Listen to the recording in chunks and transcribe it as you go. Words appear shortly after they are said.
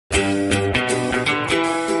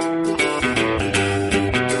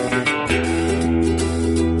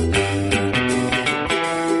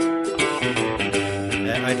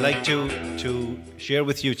share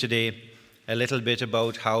with you today a little bit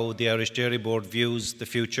about how the Irish Dairy Board views the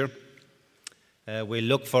future. We'll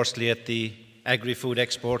look firstly at the agri-food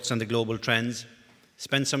exports and the global trends,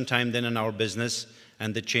 spend some time then on our business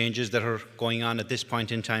and the changes that are going on at this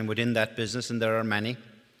point in time within that business, and there are many.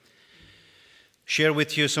 Share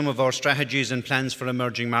with you some of our strategies and plans for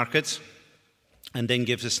emerging markets, and then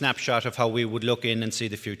give a snapshot of how we would look in and see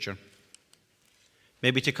the future.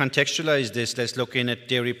 Maybe to contextualise this, let's look in at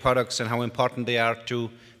dairy products and how important they are to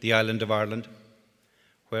the island of Ireland,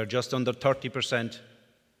 where just under 30%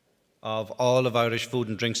 of all of Irish food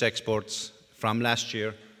and drinks exports from last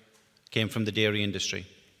year came from the dairy industry.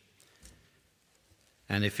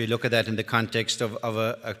 And if you look at that in the context of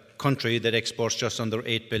a country that exports just under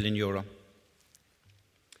 €8 billion.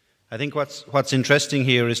 I think what's interesting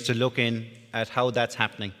here is to look in at how that's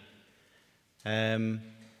happening.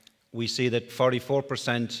 We see that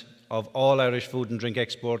 44% of all Irish food and drink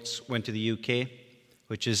exports went to the UK,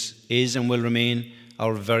 which is and will remain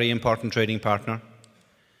our very important trading partner.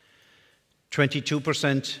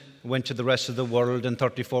 22% went to the rest of the world and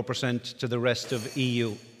 34% to the rest of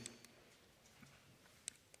EU.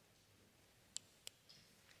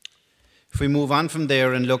 If we move on from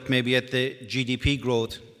there and look maybe at the GDP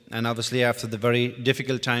growth, and obviously after the very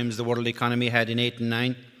difficult times the world economy had in 8 and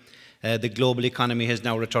 9, the global economy has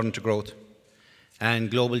now returned to growth. And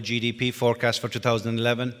global GDP forecast for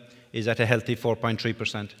 2011 is at a healthy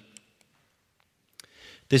 4.3%.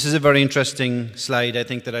 This is a very interesting slide, I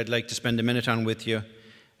think, that I'd like to spend a minute on with you.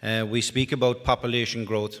 We speak about population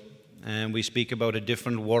growth, and we speak about a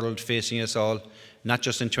different world facing us all, not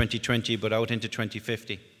just in 2020, but out into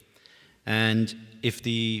 2050. And if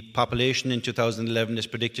the population in 2011 is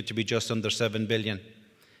predicted to be just under 7 billion,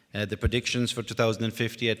 the predictions for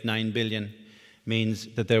 2050 at 9 billion means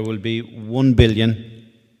that there will be 1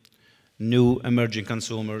 billion new emerging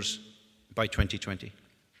consumers by 2020.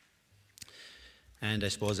 And I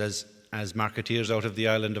suppose as marketeers out of the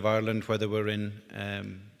island of Ireland, whether we're in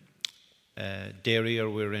dairy or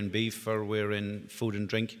we're in beef or we're in food and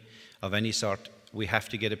drink of any sort, we have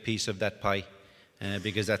to get a piece of that pie.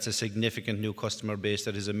 Because that's a significant new customer base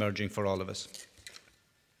that is emerging for all of us.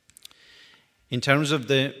 In terms of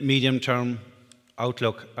the medium-term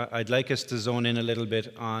outlook, I'd like us to zone in a little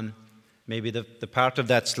bit on maybe the part of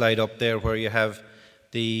that slide up there where you have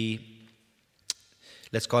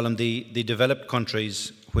let's call them the developed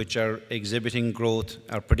countries, which are exhibiting growth,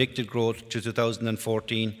 or predicted growth to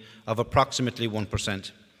 2014 of approximately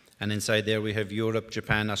 1%. And inside there we have Europe,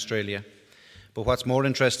 Japan, Australia. But what's more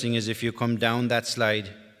interesting is if you come down that slide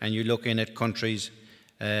and you look in at countries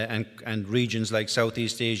and regions like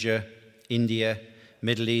Southeast Asia, India,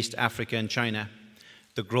 Middle East, Africa and China,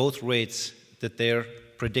 the growth rates that they're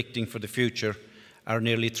predicting for the future are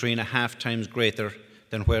nearly 3.5 times greater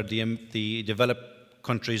than where the developed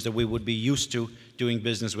countries that we would be used to doing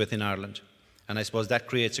business with in Ireland. And I suppose that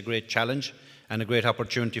creates a great challenge and a great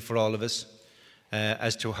opportunity for all of us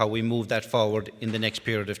as to how we move that forward in the next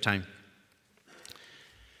period of time.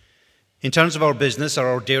 In terms of our business, or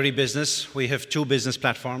our dairy business, we have 2 business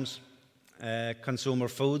platforms. Consumer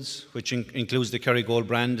Foods, which includes the Kerrygold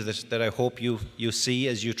brand that I hope you see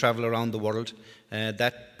as you travel around the world.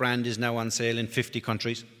 That brand is now on sale in 50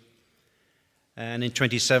 countries. And in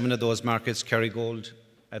 27 of those markets, Kerrygold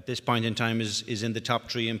at this point in time is in the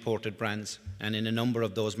top 3 imported brands. And in a number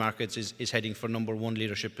of those markets is heading for number 1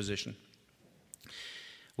 leadership position.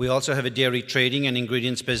 We also have a dairy trading and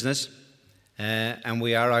ingredients business. And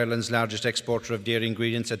we are Ireland's largest exporter of dairy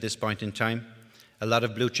ingredients at this point in time. A lot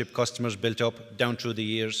of blue chip customers built up down through the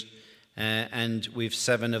years, and we've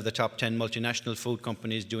 7 of the top 10 multinational food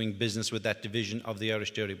companies doing business with that division of the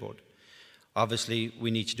Irish Dairy Board. Obviously,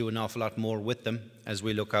 we need to do an awful lot more with them as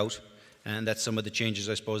we look out, and that's some of the changes,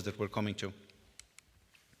 I suppose, that we're coming to.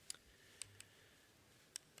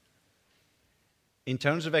 In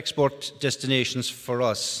terms of export destinations for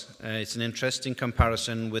us, it's an interesting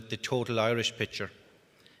comparison with the total Irish picture.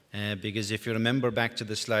 Because if you remember back to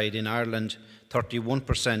the slide, in Ireland,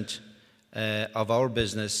 31% of our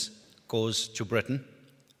business goes to Britain,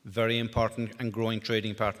 very important and growing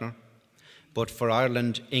trading partner. But for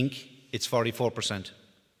Ireland Inc., it's 44%.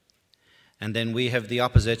 And then we have the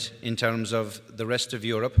opposite in terms of the rest of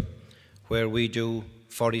Europe, where we do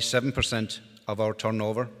 47% of our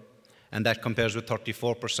turnover, and that compares with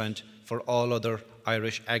 34% for all other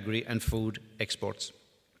Irish agri and food exports.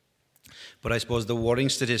 But I suppose the worrying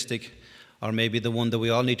statistic, or maybe the one that we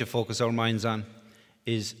all need to focus our minds on,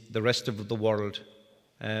 is the rest of the world,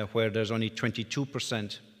 where there's only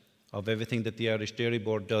 22% of everything that the Irish Dairy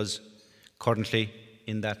Board does currently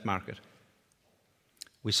in that market.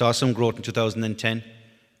 We saw some growth in 2010,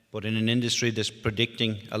 But in an industry that's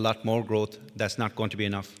predicting a lot more growth, that's not going to be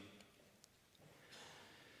enough.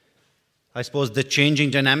 I suppose the changing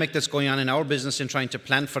dynamic that's going on in our business in trying to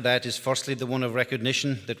plan for that is firstly the one of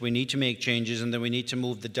recognition that we need to make changes and that we need to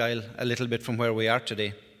move the dial a little bit from where we are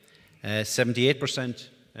today. 78%,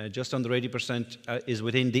 just under 80% is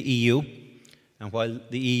within the EU. And while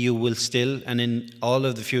the EU will still, and in all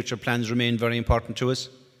of the future plans, remain very important to us,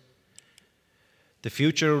 the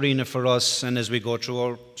future arena for us, and as we go through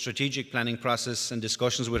our strategic planning process and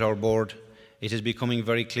discussions with our board, it is becoming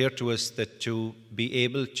very clear to us that to be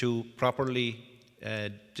able to properly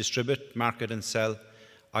distribute, market and sell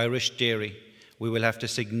Irish dairy, we will have to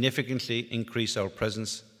significantly increase our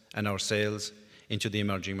presence and our sales into the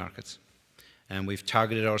emerging markets. And we've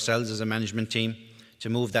targeted ourselves as a management team to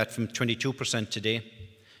move that from 22% today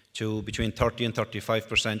to between 30 and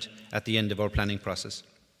 35% at the end of our planning process.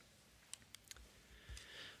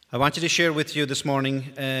 I wanted to share with you this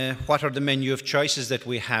morning what are the menu of choices that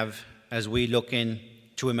we have as we look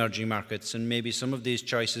into emerging markets, and maybe some of these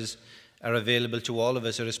choices are available to all of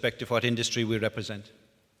us irrespective of what industry we represent.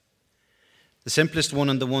 The simplest one,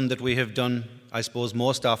 and the one that we have done, I suppose,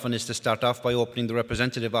 most often, is to start off by opening the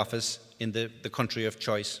representative office in the country of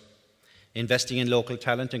choice, investing in local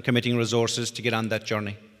talent and committing resources to get on that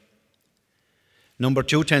journey. Number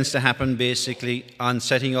two tends to happen basically on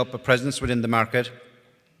setting up a presence within the market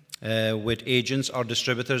with agents or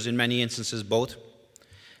distributors, in many instances both,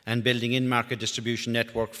 and building in-market distribution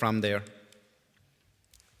network from there.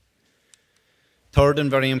 Third and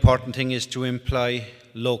very important thing is to employ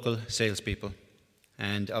local salespeople.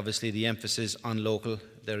 And obviously the emphasis on local.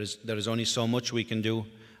 There is only so much we can do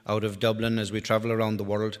out of Dublin as we travel around the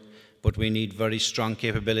world, but we need very strong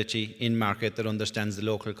capability in market that understands the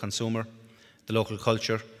local consumer, the local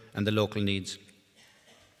culture, and the local needs.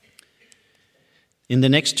 In the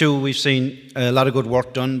next two, we've seen a lot of good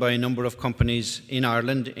work done by a number of companies in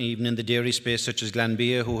Ireland, even in the dairy space, such as Bord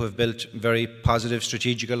Bia, who have built very positive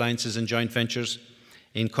strategic alliances and joint ventures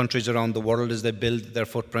in countries around the world as they build their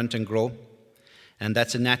footprint and grow. And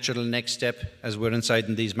that's a natural next step as we're inside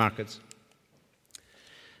in these markets.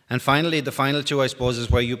 And finally, the final two, I suppose, is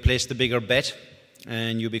where you place the bigger bet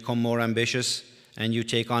and you become more ambitious and you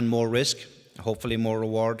take on more risk, hopefully more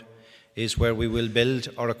reward, is where we will build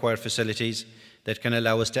or acquire facilities that can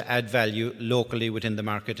allow us to add value locally within the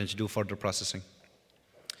market and to do further processing.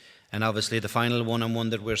 And obviously the final one, and one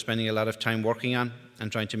that we're spending a lot of time working on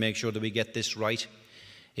and trying to make sure that we get this right,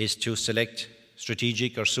 is to select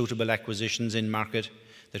strategic or suitable acquisitions in market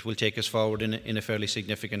that will take us forward in a fairly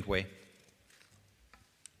significant way.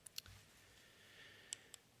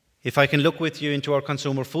 If I can look with you into our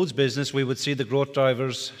consumer foods business, we would see the growth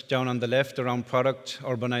drivers down on the left around product,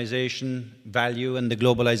 urbanisation, value, and the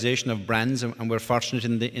globalisation of brands. And we're fortunate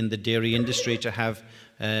in the dairy industry to have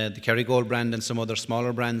the Kerrygold brand and some other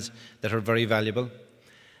smaller brands that are very valuable.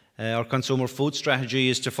 Our consumer food strategy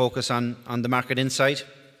is to focus on the market insight,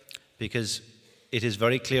 because it is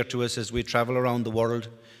very clear to us as we travel around the world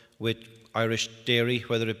with Irish dairy,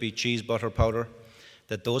 whether it be cheese, butter, powder,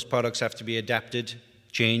 that those products have to be adapted,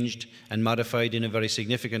 changed and modified in a very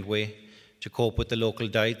significant way to cope with the local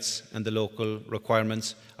diets and the local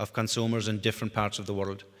requirements of consumers in different parts of the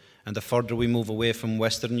world. And the further we move away from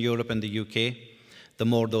Western Europe and the UK, the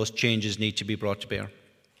more those changes need to be brought to bear.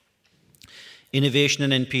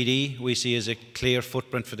 Innovation and NPD we see as a clear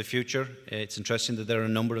footprint for the future. It's interesting that there are a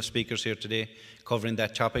number of speakers here today covering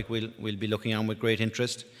that topic. We'll be looking on with great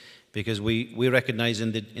interest, because we recognise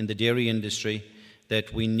in the dairy industry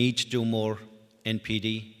that we need to do more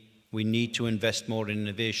NPD, we need to invest more in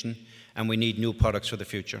innovation, and we need new products for the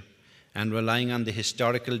future. And relying on the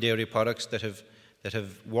historical dairy products that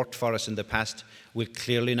have worked for us in the past will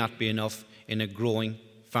clearly not be enough in a growing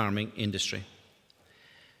farming industry.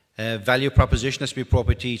 Value proposition has to be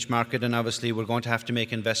appropriate to each market, and obviously we're going to have to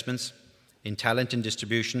make investments in talent and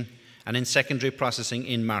distribution and in secondary processing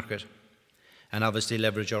in market, and obviously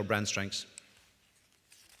leverage our brand strengths.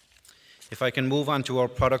 If I can move on to our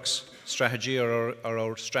products strategy, or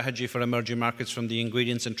our strategy for emerging markets from the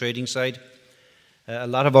ingredients and trading side, a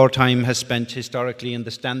lot of our time has spent historically in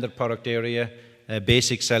the standard product area,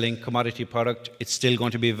 basic selling, commodity product. It's still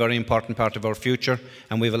going to be a very important part of our future,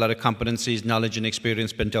 and we have a lot of competencies, knowledge and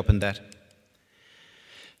experience built up in that.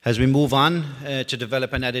 As we move on to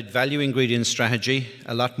develop an added value ingredients strategy,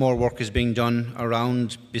 a lot more work is being done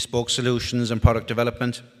around bespoke solutions and product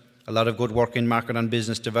development. A lot of good work in market on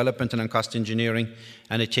business development and on cost engineering,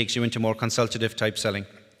 and it takes you into more consultative type selling.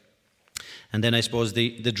 And then I suppose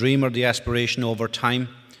the dream or the aspiration over time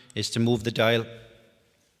is to move the dial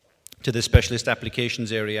to the specialist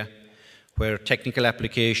applications area, where technical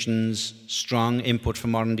applications, strong input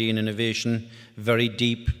from R&D and innovation, very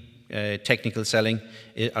deep technical selling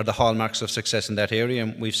are the hallmarks of success in that area.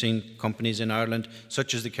 And we've seen companies in Ireland,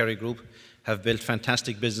 such as the Kerry Group, have built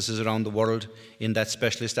fantastic businesses around the world in that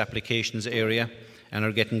specialist applications area and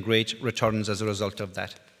are getting great returns as a result of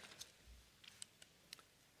that.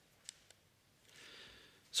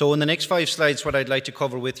 So in the next 5 slides, what I'd like to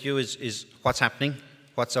cover with you is what's happening,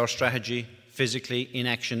 what's our strategy physically in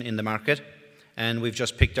action in the market. And we've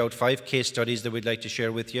just picked out 5 case studies that we'd like to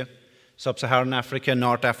share with you. Sub-Saharan Africa,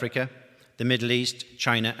 North Africa, the Middle East,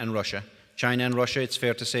 China and Russia. China and Russia, it's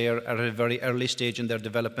fair to say, are at a very early stage in their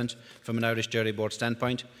development from an Irish Dairy Board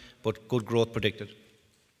standpoint, but good growth predicted.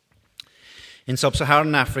 In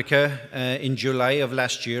Sub-Saharan Africa, in July of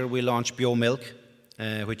last year, we launched Bio Milk,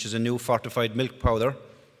 which is a new fortified milk powder.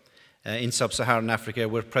 In Sub-Saharan Africa,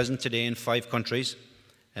 we're present today in 5 countries,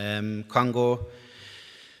 Congo,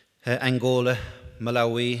 Angola,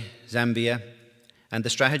 Malawi, Zambia, and the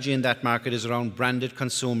strategy in that market is around branded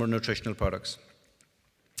consumer nutritional products.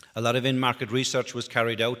 A lot of in-market research was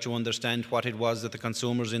carried out to understand what it was that the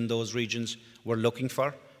consumers in those regions were looking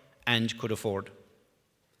for and could afford.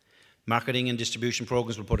 Marketing and distribution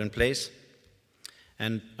programs were put in place,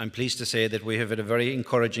 and I'm pleased to say that we have had a very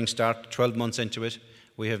encouraging start. 12 months into it,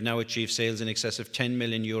 we have now achieved sales in excess of €10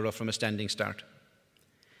 million from a standing start.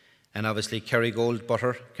 And obviously, Kerrygold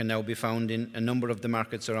butter can now be found in a number of the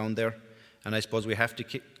markets around there. And I suppose we have to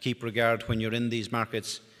keep regard when you're in these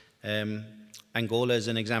markets. Angola, as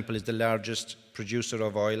an example, is the largest producer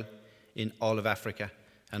of oil in all of Africa.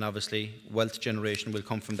 And obviously, wealth generation will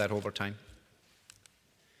come from that over time.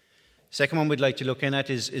 Second one we'd like to look in at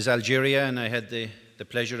is Algeria. And I had the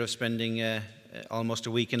pleasure of spending almost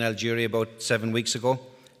a week in Algeria about 7 weeks ago,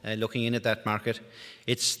 looking in at that market.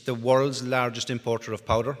 It's the world's largest importer of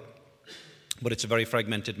powder, but it's a very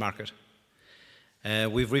fragmented market.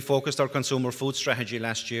 We've refocused our consumer food strategy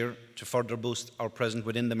last year to further boost our presence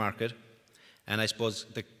within the market. And I suppose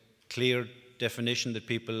the clear definition that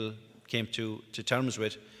people came to terms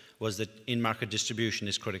with was that in-market distribution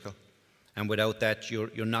is critical. And without that,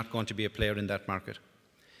 you're not going to be a player in that market.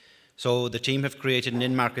 So the team have created an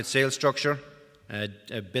in-market sales structure,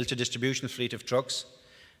 built a distribution fleet of trucks,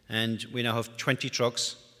 and we now have 20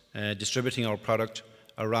 trucks distributing our product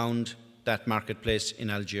around that marketplace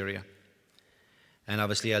in Algeria. And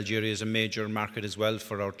obviously Algeria is a major market as well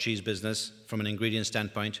for our cheese business from an ingredient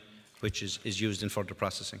standpoint, which is used in further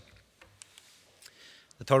processing.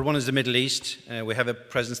 The third one is the Middle East. We have a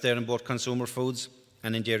presence there in both consumer foods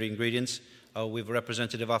and in dairy ingredients. We have a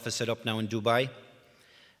representative office set up now in Dubai.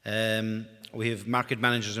 We have market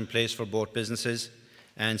managers in place for both businesses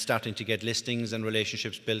and starting to get listings and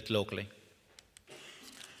relationships built locally.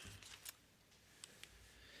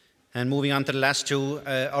 And moving on to the last 2,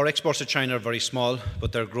 our exports to China are very small,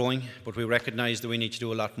 but they're growing. But we recognize that we need to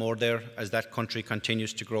do a lot more there as that country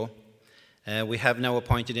continues to grow. We have now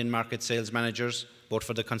appointed in-market sales managers, both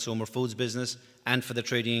for the consumer foods business and for the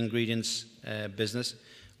trading ingredients business.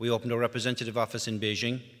 We opened a representative office in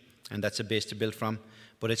Beijing, and that's a base to build from.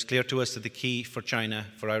 But it's clear to us that the key for China,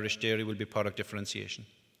 for Irish dairy, will be product differentiation.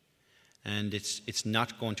 And it's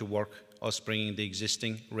not going to work, us bringing the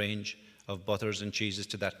existing range of butters and cheeses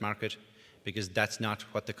to that market, because that's not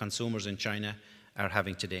what the consumers in China are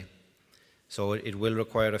having today. So it will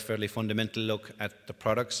require a fairly fundamental look at the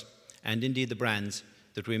products and indeed the brands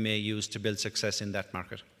that we may use to build success in that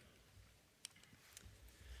market.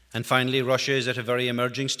 And finally, Russia is at a very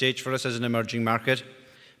emerging stage for us as an emerging market,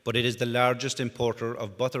 but it is the largest importer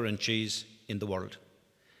of butter and cheese in the world.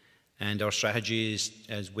 And our strategy is,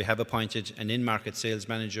 as we have appointed an in-market sales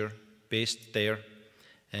manager based there.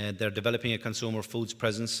 They're developing a consumer foods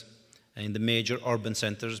presence in the major urban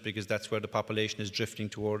centres because that's where the population is drifting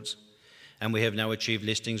towards. And we have now achieved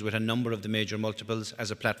listings with a number of the major multiples as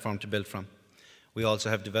a platform to build from. We also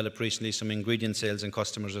have developed recently some ingredient sales and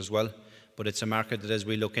customers as well, but it's a market that as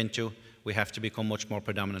we look into, we have to become much more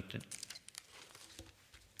predominant in.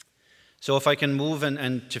 So if I can move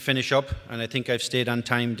and to finish up, and I think I've stayed on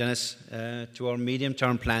time, Dennis, to our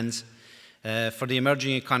medium-term plans. For the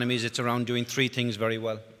emerging economies, it's around doing 3 things very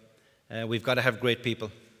well. We've got to have great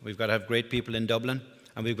people. We've got to have great people in Dublin,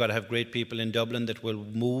 and we've got to have great people in Dublin that will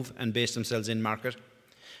move and base themselves in market,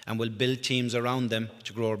 and will build teams around them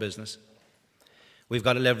to grow our business. We've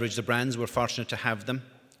got to leverage the brands. We're fortunate to have them.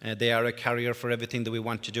 They are a carrier for everything that we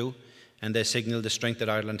want to do, and they signal the strength that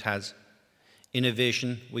Ireland has.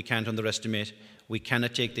 Innovation, we can't underestimate. We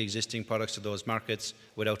cannot take the existing products to those markets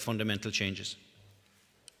without fundamental changes.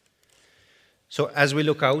 So as we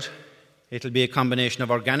look out, it'll be a combination of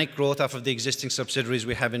organic growth off of the existing subsidiaries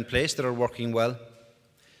we have in place that are working well,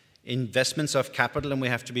 investments of capital, and we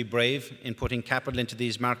have to be brave in putting capital into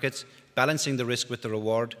these markets, balancing the risk with the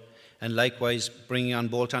reward, and likewise bringing on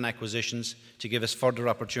bolt-on acquisitions to give us further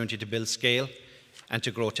opportunity to build scale and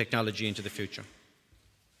to grow technology into the future.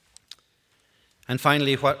 And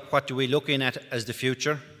finally, what do we look in at as the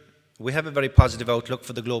future? We have a very positive outlook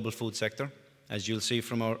for the global food sector. As you'll see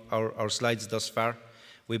from our slides thus far,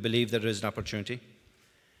 we believe there is an opportunity.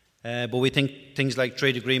 But we think things like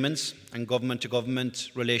trade agreements and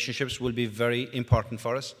government-to-government relationships will be very important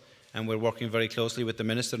for us, and we're working very closely with the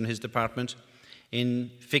Minister and his department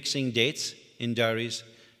in fixing dates in dairies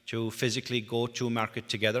to physically go to market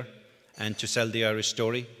together and to sell the Irish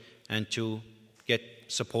story and to get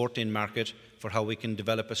support in market for how we can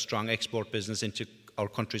develop a strong export business into our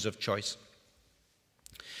countries of choice.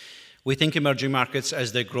 We think emerging markets,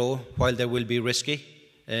 as they grow, while they will be risky,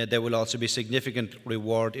 there will also be significant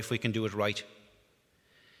reward if we can do it right.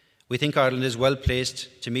 We think Ireland is well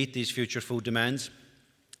placed to meet these future food demands.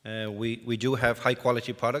 We do have high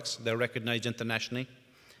quality products. They're recognised internationally.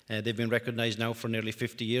 They've been recognised now for nearly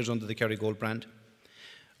 50 years under the Kerrygold brand.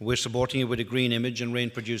 We're supporting it with a green image and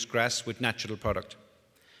rain-produced grass with natural product.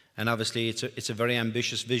 And obviously it's a very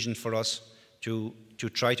ambitious vision for us to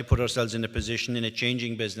try to put ourselves in a position in a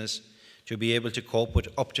changing business to be able to cope with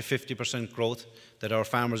up to 50% growth that our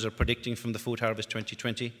farmers are predicting from the Food Harvest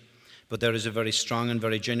 2020. But there is a very strong and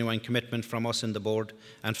very genuine commitment from us in the board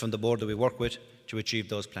and from the board that we work with to achieve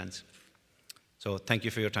those plans. So thank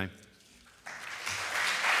you for your time.